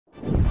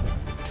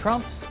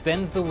Trump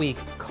spends the week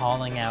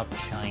calling out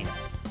China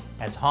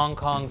as Hong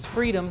Kong's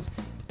freedoms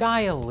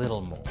die a little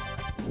more.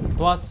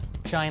 Plus,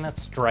 China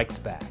strikes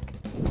back.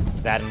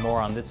 That and more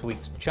on this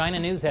week's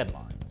China News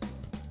Headlines.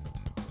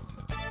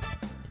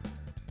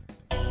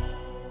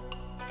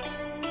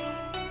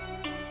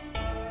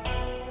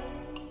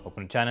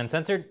 Welcome to China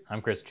Uncensored.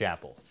 I'm Chris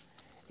Chappell.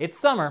 It's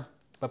summer,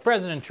 but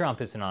President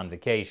Trump isn't on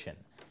vacation.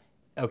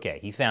 Okay,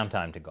 he found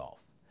time to golf.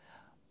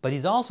 But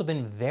he's also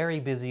been very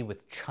busy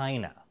with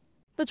China.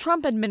 The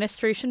Trump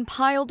administration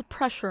piled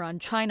pressure on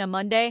China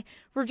Monday,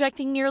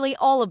 rejecting nearly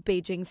all of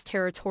Beijing's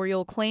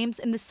territorial claims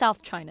in the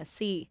South China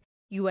Sea.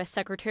 U.S.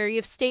 Secretary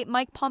of State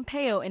Mike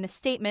Pompeo, in a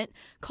statement,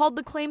 called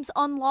the claims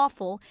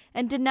unlawful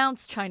and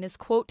denounced China's,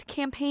 quote,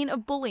 campaign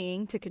of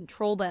bullying to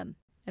control them.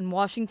 And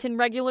Washington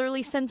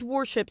regularly sends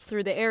warships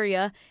through the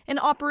area in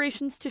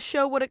operations to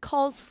show what it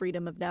calls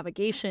freedom of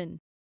navigation.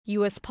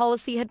 U.S.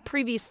 policy had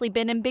previously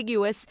been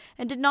ambiguous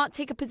and did not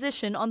take a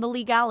position on the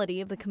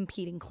legality of the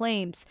competing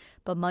claims,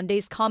 but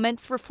Monday's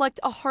comments reflect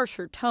a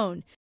harsher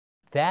tone.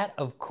 That,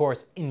 of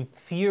course,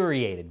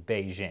 infuriated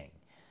Beijing.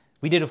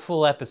 We did a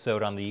full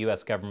episode on the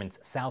U.S.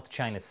 government's South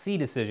China Sea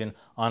decision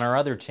on our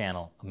other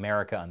channel,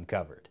 America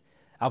Uncovered.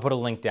 I'll put a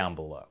link down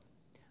below.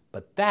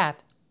 But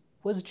that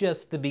was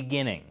just the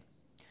beginning.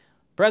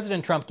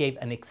 President Trump gave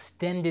an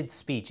extended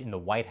speech in the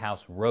White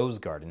House Rose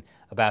Garden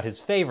about his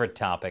favorite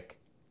topic,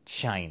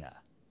 China.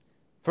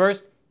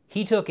 First,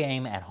 he took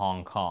aim at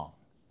Hong Kong.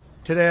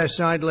 Today I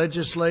signed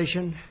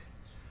legislation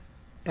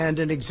and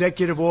an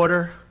executive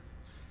order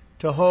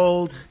to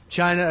hold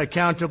China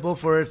accountable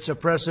for its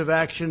oppressive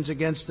actions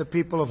against the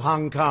people of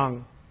Hong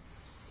Kong.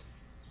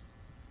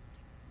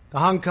 The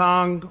Hong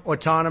Kong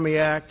Autonomy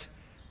Act,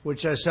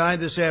 which I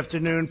signed this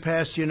afternoon,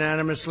 passed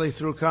unanimously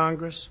through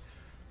Congress.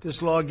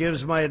 This law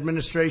gives my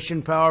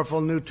administration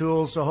powerful new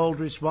tools to hold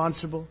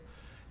responsible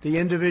the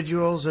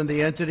individuals and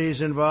the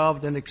entities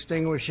involved in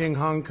extinguishing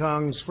Hong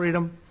Kong's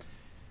freedom.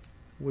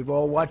 We've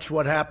all watched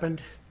what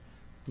happened.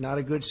 Not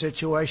a good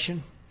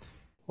situation.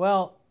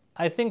 Well,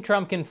 I think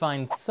Trump can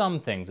find some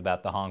things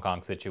about the Hong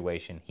Kong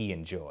situation he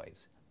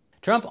enjoys.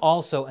 Trump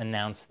also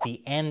announced the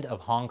end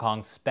of Hong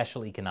Kong's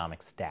special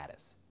economic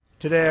status.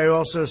 Today I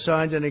also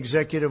signed an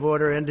executive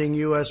order ending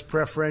U.S.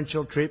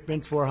 preferential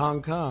treatment for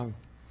Hong Kong.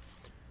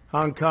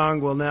 Hong Kong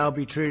will now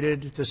be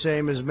treated the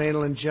same as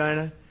mainland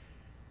China.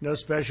 No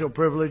special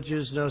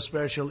privileges, no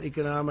special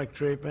economic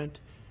treatment,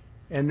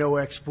 and no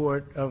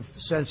export of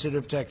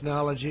sensitive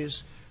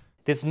technologies.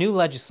 This new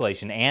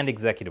legislation and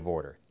executive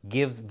order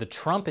gives the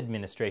Trump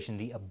administration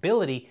the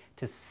ability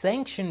to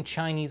sanction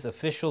Chinese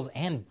officials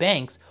and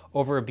banks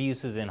over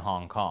abuses in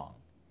Hong Kong.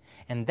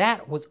 And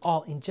that was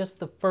all in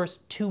just the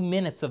first 2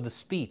 minutes of the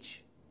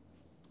speech.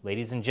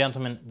 Ladies and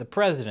gentlemen, the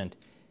president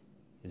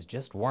is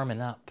just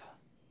warming up.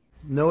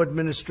 No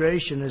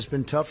administration has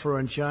been tougher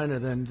on China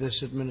than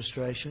this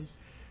administration.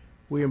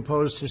 We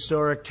imposed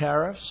historic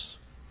tariffs.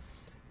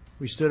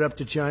 We stood up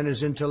to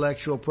China's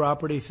intellectual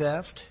property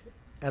theft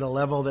at a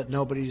level that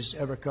nobody's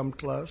ever come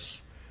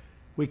close.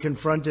 We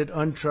confronted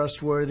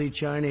untrustworthy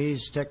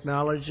Chinese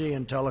technology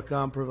and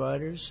telecom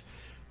providers.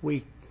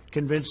 We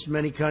convinced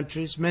many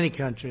countries,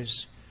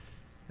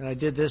 and I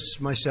did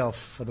this myself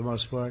for the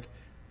most part,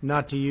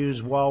 not to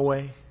use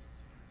Huawei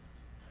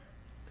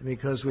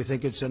because we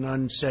think it's an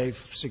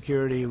unsafe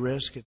security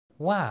risk.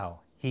 Wow,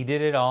 he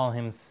did it all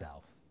himself.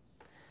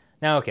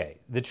 Now, okay,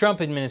 the Trump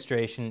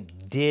administration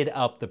did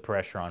up the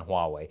pressure on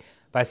Huawei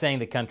by saying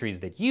that countries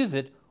that use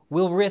it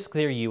will risk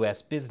their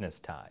U.S.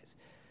 business ties.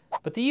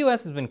 But the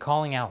U.S. has been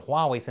calling out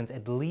Huawei since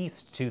at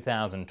least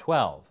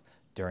 2012,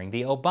 during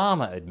the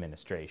Obama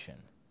administration.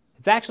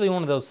 It's actually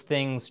one of those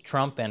things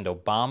Trump and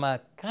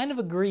Obama kind of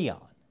agree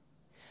on.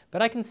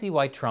 But I can see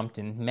why Trump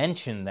didn't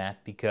mention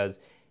that, because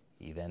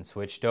he then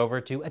switched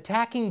over to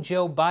attacking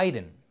Joe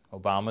Biden,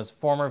 Obama's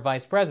former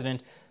vice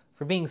president,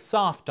 for being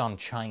soft on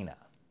China.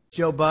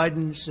 Joe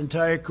Biden's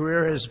entire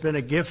career has been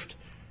a gift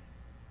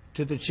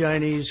to the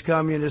Chinese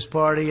Communist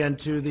Party and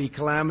to the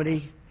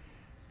calamity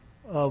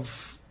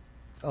of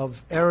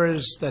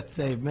errors that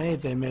they've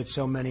made. They made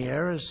so many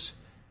errors.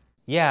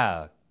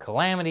 Yeah,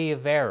 calamity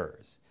of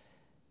errors.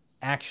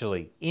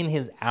 Actually, in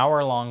his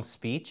hour-long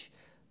speech,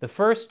 the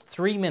first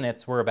 3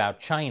 minutes were about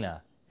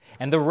China,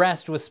 and the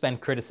rest was spent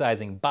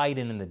criticizing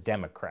Biden and the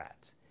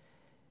Democrats.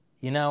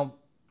 You know,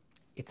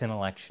 it's an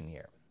election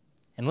year.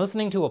 And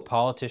listening to a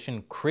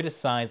politician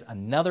criticize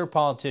another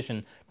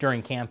politician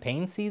during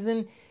campaign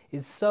season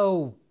is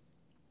so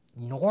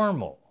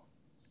normal.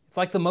 It's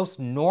like the most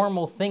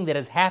normal thing that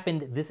has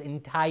happened this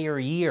entire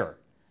year.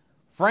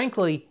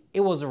 Frankly,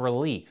 it was a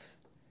relief.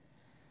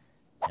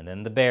 And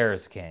then the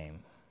bears came.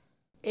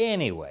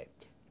 Anyway,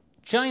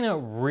 China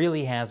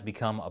really has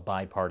become a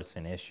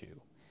bipartisan issue.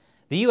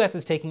 The U.S.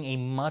 is taking a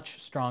much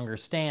stronger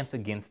stance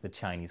against the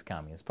Chinese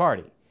Communist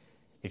Party.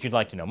 If you'd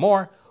like to know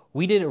more,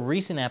 we did a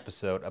recent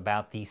episode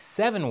about the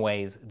 7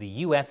 ways the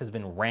U.S. has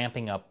been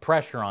ramping up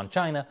pressure on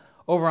China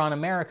over on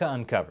America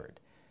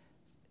Uncovered.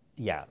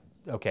 Yeah,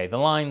 okay, the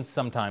lines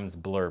sometimes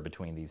blur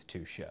between these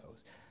two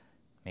shows.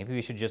 Maybe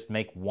we should just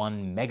make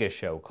one mega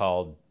show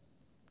called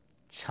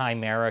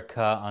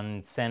Chimerica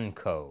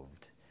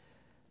Uncensored.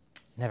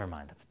 Never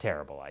mind, that's a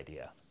terrible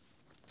idea.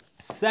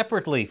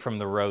 Separately from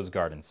the Rose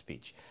Garden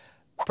speech,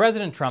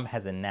 President Trump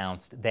has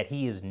announced that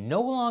he is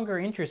no longer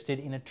interested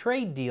in a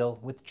trade deal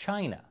with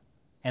China.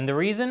 And the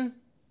reason?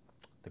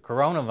 The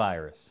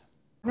coronavirus.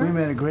 We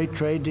made a great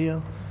trade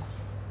deal,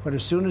 but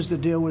as soon as the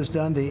deal was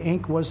done, the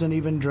ink wasn't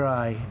even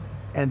dry,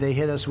 and they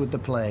hit us with the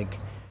plague.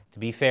 To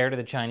be fair to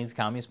the Chinese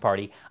Communist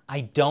Party, I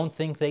don't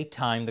think they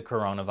timed the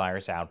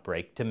coronavirus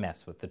outbreak to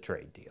mess with the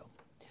trade deal.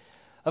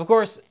 Of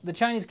course, the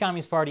Chinese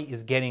Communist Party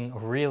is getting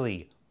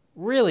really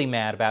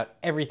mad about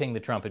everything the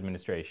Trump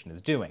administration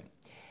is doing.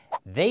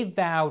 They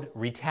vowed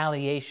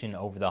retaliation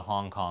over the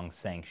Hong Kong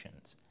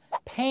sanctions,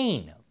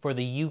 pain for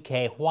the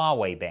UK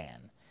Huawei ban.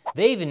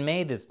 They even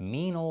made this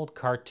mean old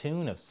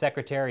cartoon of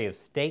Secretary of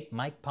State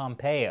Mike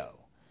Pompeo,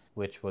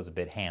 which was a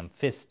bit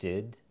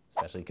ham-fisted,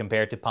 especially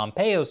compared to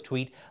Pompeo's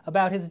tweet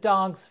about his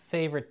dog's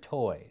favorite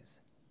toys.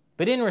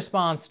 But in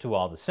response to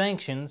all the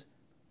sanctions,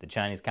 the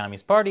Chinese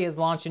Communist Party has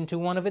launched into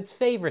one of its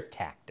favorite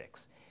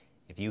tactics.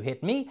 If you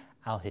hit me,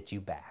 I'll hit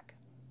you back.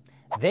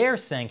 They're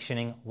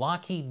sanctioning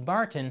Lockheed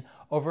Martin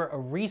over a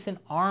recent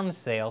arms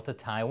sale to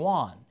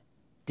Taiwan.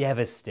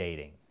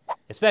 Devastating,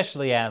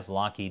 especially as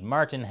Lockheed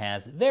Martin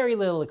has very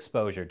little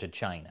exposure to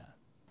China.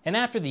 And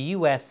after the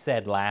US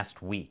said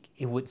last week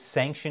it would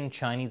sanction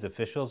Chinese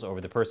officials over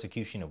the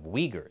persecution of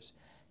Uyghurs,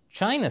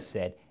 China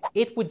said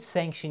it would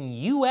sanction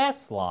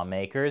US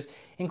lawmakers,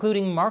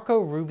 including Marco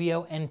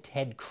Rubio and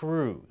Ted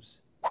Cruz.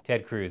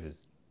 Ted Cruz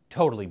is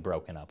totally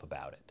broken up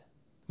about it.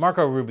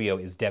 Marco Rubio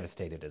is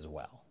devastated as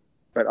well.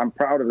 But I'm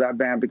proud of that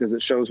ban because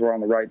it shows we're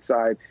on the right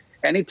side.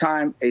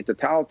 Anytime a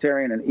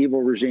totalitarian and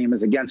evil regime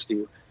is against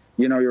you,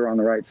 you know you're on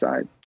the right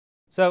side.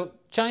 So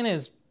China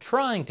is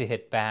trying to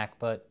hit back,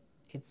 but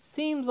it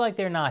seems like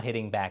they're not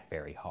hitting back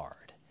very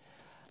hard.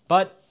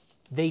 But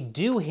they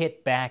do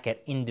hit back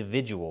at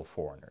individual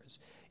foreigners,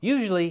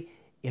 usually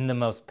in the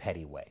most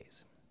petty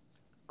ways.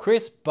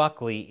 Chris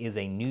Buckley is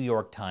a New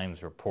York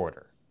Times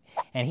reporter,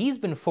 and he's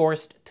been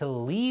forced to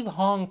leave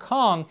Hong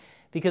Kong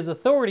because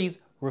authorities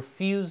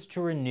refused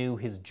to renew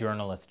his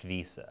journalist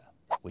visa,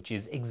 which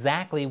is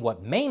exactly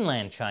what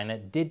mainland China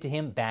did to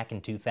him back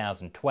in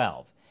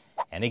 2012,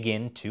 and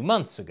again 2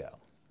 months ago.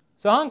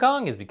 So Hong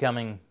Kong is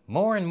becoming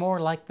more and more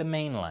like the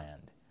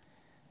mainland.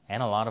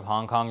 And a lot of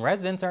Hong Kong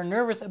residents are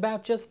nervous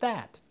about just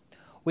that,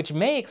 which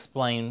may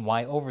explain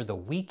why over the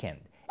weekend,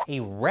 a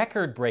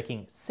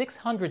record-breaking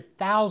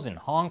 600,000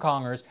 Hong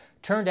Kongers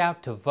turned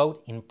out to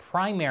vote in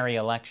primary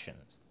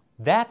elections.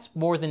 That's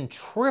more than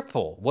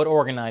triple what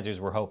organizers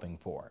were hoping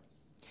for.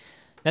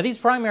 Now, these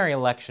primary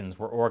elections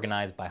were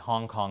organized by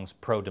Hong Kong's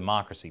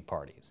pro-democracy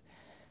parties.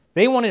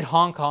 They wanted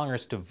Hong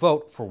Kongers to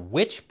vote for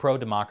which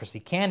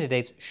pro-democracy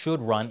candidates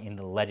should run in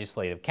the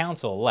Legislative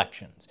Council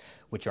elections,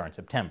 which are in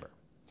September.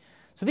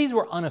 So these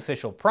were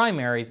unofficial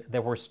primaries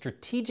that were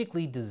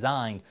strategically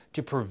designed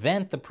to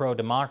prevent the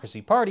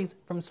pro-democracy parties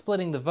from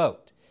splitting the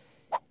vote.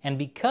 And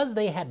because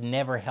they had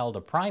never held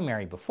a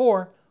primary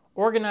before,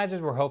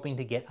 organizers were hoping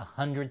to get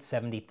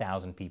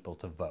 170,000 people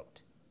to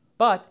vote.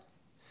 But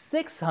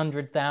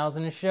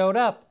 600,000 showed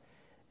up,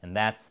 and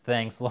that's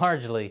thanks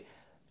largely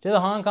to the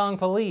Hong Kong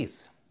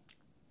police.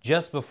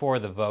 Just before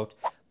the vote,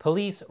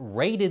 police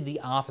raided the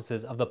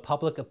offices of the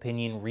Public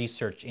Opinion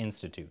Research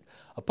Institute,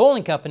 a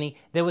polling company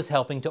that was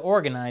helping to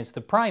organize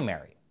the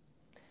primary.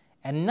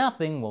 And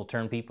nothing will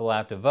turn people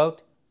out to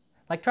vote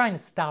like trying to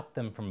stop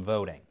them from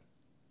voting.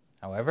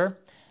 However,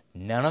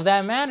 none of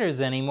that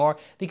matters anymore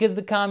because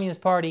the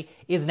Communist Party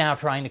is now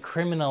trying to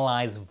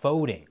criminalize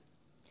voting.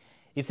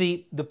 You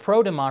see, the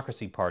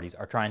pro-democracy parties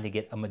are trying to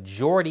get a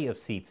majority of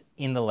seats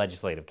in the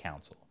Legislative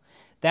Council.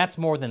 That's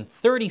more than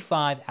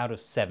 35 out of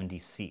 70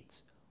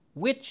 seats,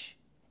 which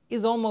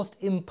is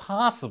almost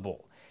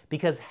impossible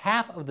because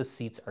half of the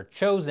seats are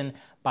chosen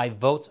by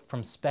votes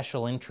from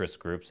special interest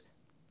groups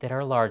that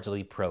are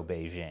largely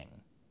pro-Beijing.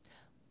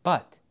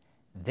 But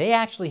they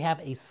actually have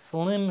a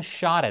slim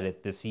shot at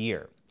it this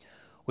year,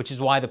 which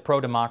is why the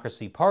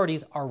pro-democracy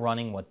parties are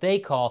running what they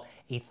call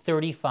a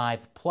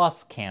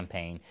 35-plus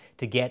campaign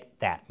to get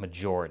that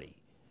majority,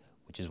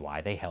 which is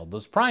why they held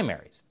those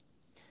primaries.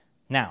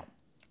 Now,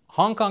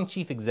 Hong Kong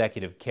Chief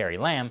Executive Carrie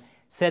Lam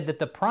said that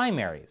the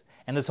primaries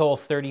and this whole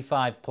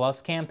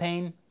 35-plus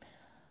campaign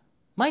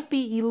might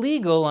be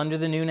illegal under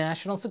the new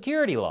national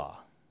security law.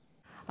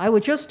 I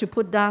would just to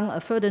put down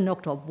a further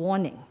note of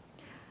warning.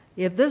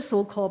 If this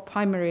so-called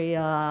primary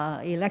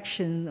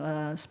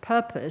election's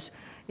purpose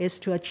is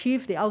to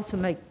achieve the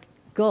ultimate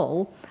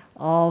goal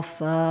of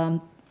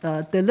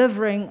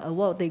delivering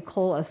what they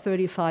call a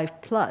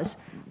 35-plus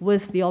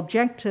with the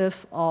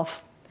objective of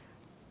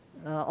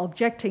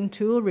objecting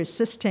to,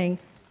 resisting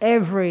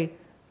every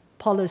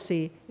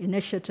policy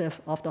initiative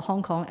of the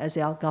Hong Kong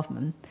SAR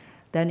government,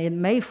 then it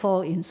may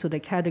fall into the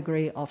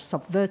category of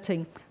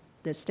subverting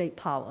the state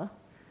power,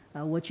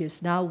 which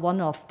is now one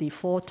of the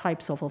 4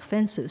 types of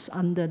offenses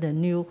under the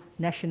new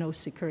national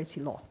security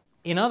law.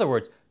 In other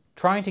words,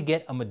 trying to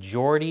get a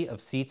majority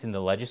of seats in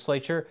the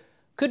legislature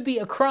could be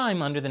a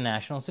crime under the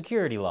national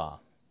security law.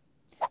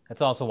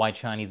 That's also why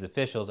Chinese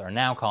officials are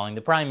now calling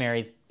the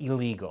primaries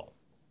illegal.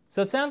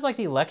 So it sounds like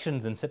the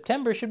elections in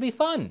September should be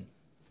fun.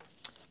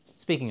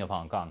 Speaking of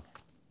Hong Kong,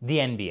 the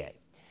NBA.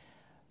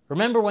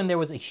 Remember when there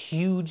was a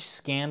huge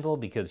scandal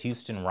because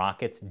Houston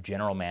Rockets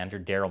general manager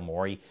Daryl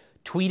Morey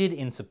tweeted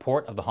in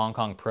support of the Hong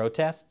Kong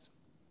protests,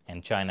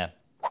 and China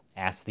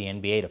asked the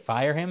NBA to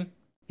fire him?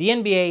 The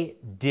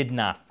NBA did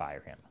not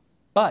fire him,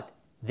 but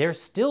they're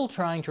still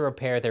trying to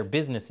repair their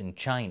business in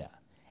China.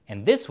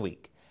 And this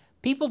week,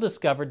 people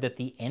discovered that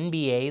the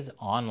NBA's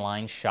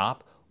online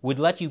shop would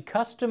let you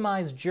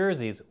customize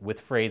jerseys with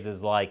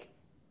phrases like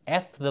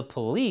 "F the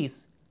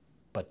police,"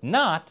 but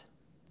not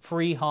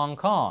 "Free Hong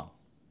Kong."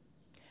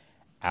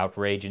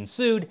 Outrage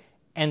ensued,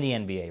 and the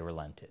NBA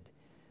relented.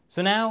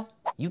 So now,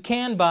 you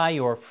can buy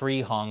your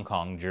Free Hong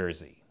Kong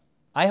jersey.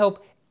 I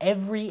hope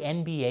every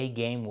NBA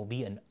game will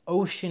be an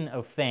ocean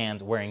of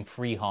fans wearing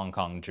Free Hong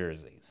Kong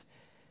jerseys.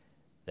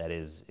 That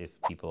is,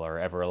 if people are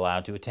ever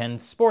allowed to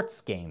attend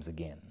sports games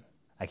again.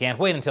 I can't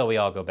wait until we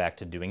all go back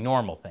to doing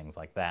normal things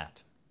like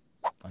that.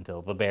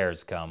 Until the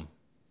bears come.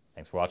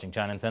 Thanks for watching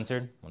China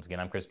Uncensored. Once again,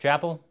 I'm Chris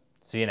Chappell.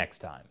 See you next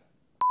time.